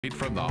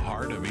From the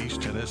heart of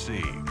East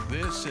Tennessee,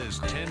 this is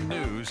 10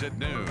 News at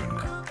noon.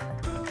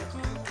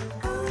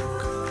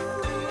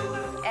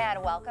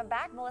 And welcome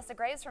back. Melissa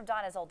Graves from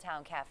Donna's Old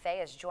Town Cafe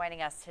is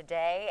joining us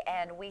today,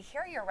 and we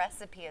hear your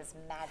recipe is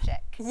magic.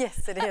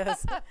 Yes, it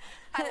is.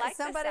 I like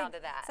the sound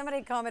of that.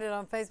 Somebody commented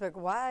on Facebook,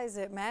 why is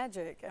it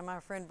magic? And my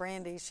friend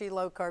Brandy, she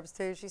low carbs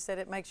too, she said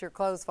it makes your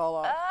clothes fall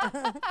off.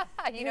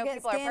 You know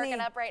people are perking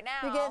up right now.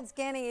 You're getting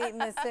skinny eating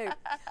this soup.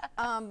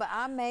 But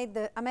I made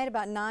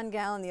about 9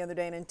 gallons the other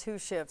day, and in 2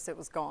 shifts it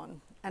was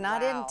gone. And wow. I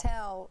didn't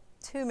tell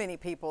too many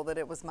people that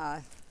it was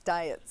my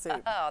diet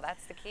soup. Oh,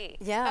 that's the key.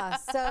 Yeah,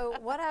 so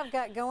what I've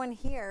got going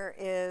here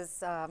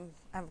is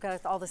I've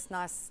got all this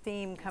nice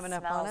steam coming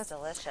up on us.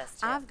 Smells delicious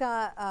too. I've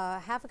got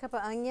half a cup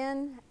of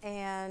onion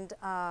and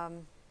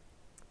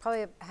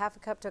probably half a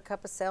cup to a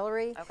cup of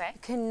celery. Okay. You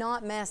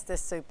cannot mess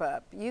this soup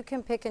up. You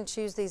can pick and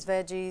choose these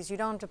veggies. You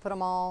don't have to put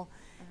them all.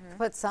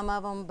 Put some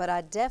of them, but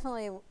I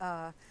definitely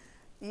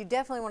you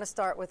definitely want to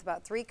start with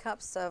about 3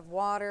 cups of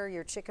water,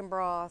 your chicken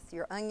broth,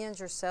 your onions,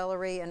 your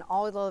celery, and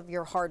all of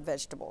your hard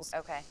vegetables.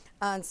 Okay.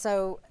 And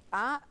so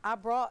I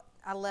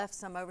left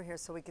some over here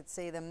so we could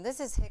see them. This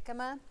is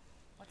jicama.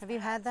 Have you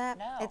had that?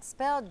 No. It's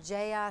spelled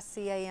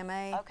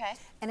J-I-C-A-M-A. Okay.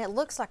 And it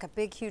looks like a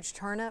big, huge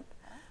turnip.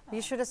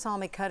 You should have saw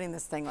me cutting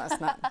this thing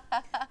last night.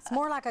 It's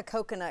more like a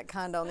coconut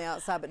kind on the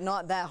outside, but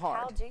not that hard.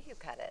 How do you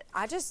cut it?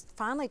 I just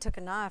finally took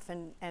a knife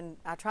and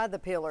I tried the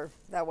peeler.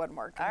 That wasn't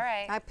working. All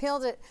right. I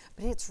peeled it,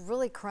 but it's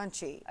really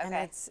crunchy. Okay. And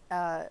it's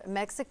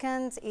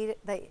Mexicans eat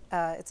it.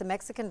 It's a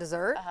Mexican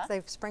dessert.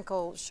 They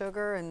sprinkle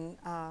sugar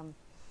and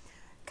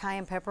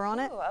cayenne pepper on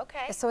it. Ooh,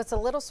 okay. So it's a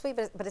little sweet,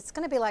 but it's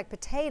going to be like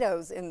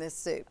potatoes in this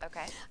soup.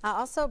 Okay. I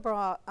also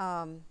brought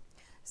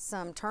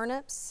some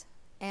turnips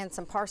and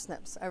some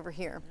parsnips over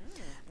here,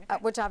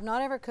 which I've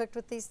not ever cooked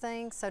with these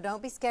things, so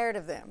don't be scared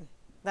of them.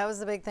 That was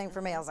the big thing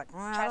for me. I was like,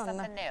 well, Try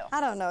something new. I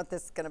don't know what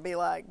this is going to be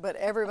like, but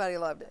everybody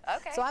loved it.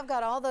 Okay. So I've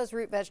got all those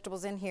root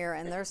vegetables in here,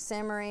 and they're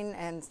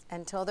simmering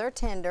until they're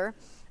tender.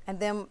 And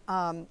then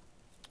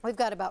we've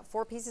got about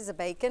 4 pieces of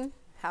bacon.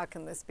 How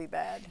can this be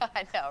bad?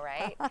 I know,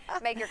 right?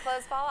 Make your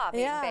clothes fall off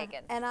eating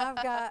bacon. And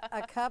I've got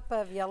a cup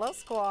of yellow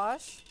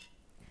squash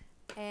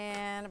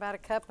and about a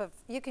cup of,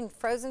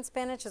 frozen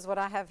spinach is what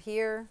I have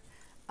here.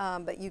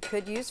 But you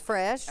could use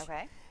fresh.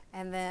 Okay.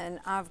 And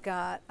then I've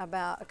got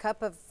about a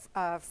cup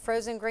of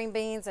frozen green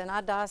beans, and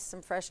I diced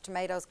some fresh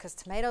tomatoes because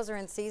tomatoes are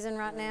in season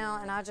right now,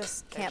 and I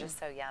just can't They're just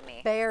so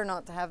yummy. bear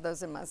not to have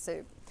those in my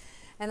soup.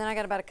 And then I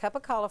got about a cup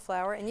of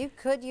cauliflower, and you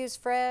could use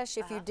fresh.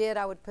 If you did,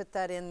 I would put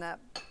that in that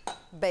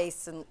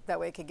base, and that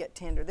way it could get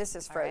tender. This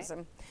is frozen.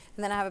 Right.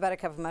 And then I have about a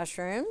cup of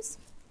mushrooms.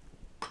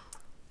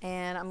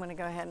 And I'm going to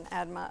go ahead and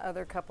add my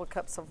other couple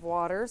cups of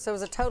water. So it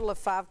was a total of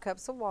 5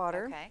 cups of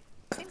water. Okay.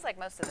 Seems like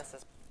most of this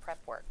is prep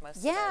work most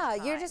of the Yeah,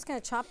 time. you're just going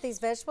to chop these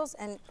vegetables,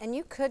 and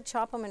you could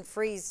chop them and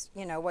freeze,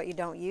 what you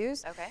don't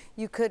use. Okay.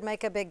 You could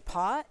make a big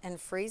pot and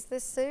freeze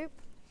this soup.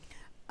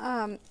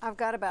 I've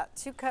got about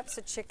 2 cups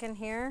of chicken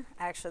here.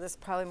 Actually, this is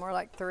probably more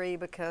like 3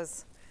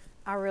 because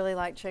I really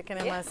like chicken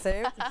in my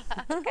soup.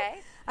 Okay.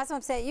 That's what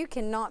I'm saying. You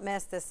cannot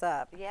mess this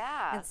up.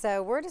 Yeah. And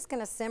so we're just going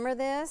to simmer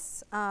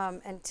this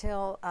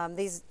until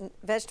these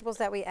vegetables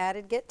that we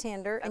added get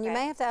tender. And you Okay.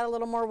 may have to add a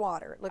little more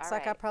water. It looks All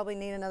like I right. probably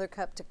need another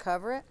cup to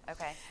cover it.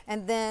 Okay.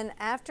 And then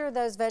after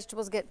those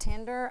vegetables get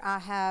tender, I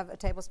have a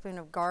tablespoon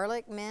of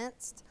garlic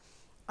minced,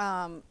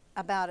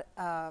 about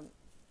 4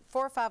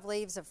 or 5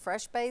 leaves of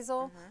fresh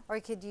basil, or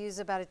you could use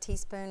about a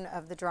teaspoon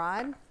of the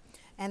dried.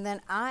 And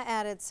then I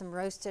added some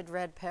roasted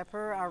red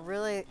pepper. I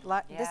really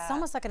like this. Is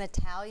almost like an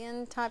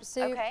Italian type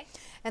soup. Okay.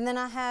 And then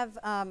I have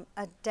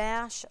a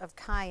dash of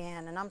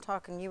cayenne, and I'm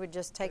talking you would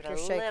just take Give it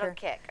your a shaker, little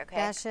kick, okay.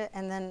 dash it,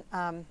 and then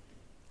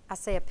I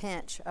say a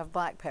pinch of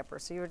black pepper.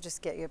 So you would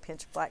just get you a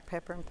pinch of black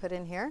pepper and put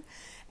in here,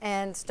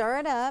 and stir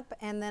it up.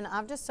 And then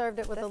I've just served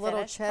it with The a little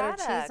finished cheddar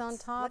product. cheese on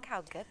top. Look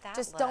how good that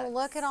Just looks. don't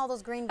look at all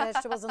those green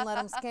vegetables and let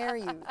them scare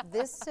you.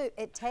 This soup,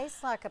 it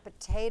tastes like a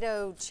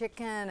potato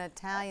chicken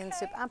Italian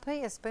soup. I'll put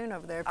you a spoon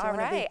over there if you All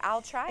want to be. right,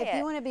 I'll try it. If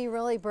you want to be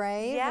really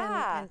brave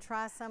Yeah. and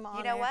try some on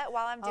You know there. what?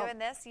 While I'm Oh, doing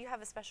this, you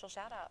have a special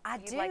shout out. I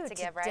you'd do. like to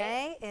give, right?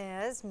 Today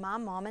is my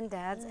mom and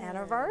dad's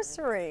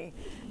anniversary.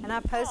 And I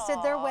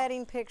posted their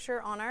wedding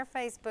picture on our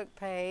Facebook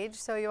page,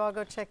 so you all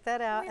go check that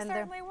out. We and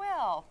certainly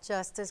will.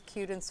 just as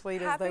cute and sweet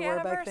as Happy they were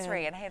back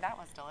anniversary. then. And hey, that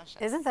was delicious.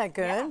 Isn't that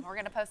good? Yeah, we're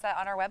going to post that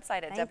on our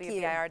website at Thank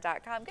you.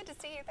 WBIR.com. Good to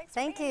see you. Thanks for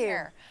Thank being you.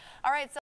 here. All right. So